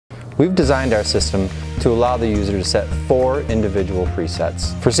We've designed our system to allow the user to set 4 individual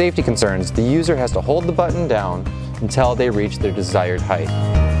presets. For safety concerns, the user has to hold the button down until they reach their desired height.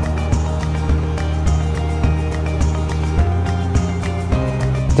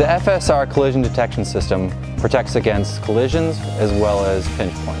 The FSR collision detection system protects against collisions as well as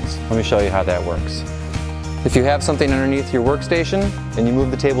pinch points. Let me show you how that works. If you have something underneath your workstation and you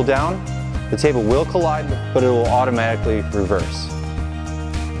move the table down, the table will collide, but it will automatically reverse.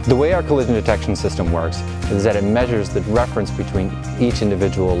 The way our collision detection system works is that it measures the reference between each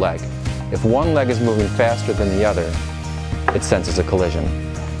individual leg. If one leg is moving faster than the other, it senses a collision.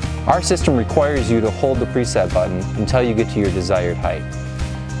 Our system requires you to hold the preset button until you get to your desired height.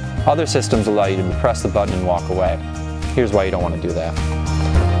 Other systems allow you to press the button and walk away. Here's why you don't want to do that.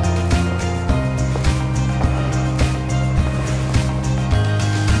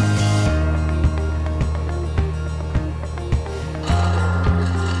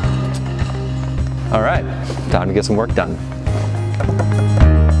 All right, time to get some work done.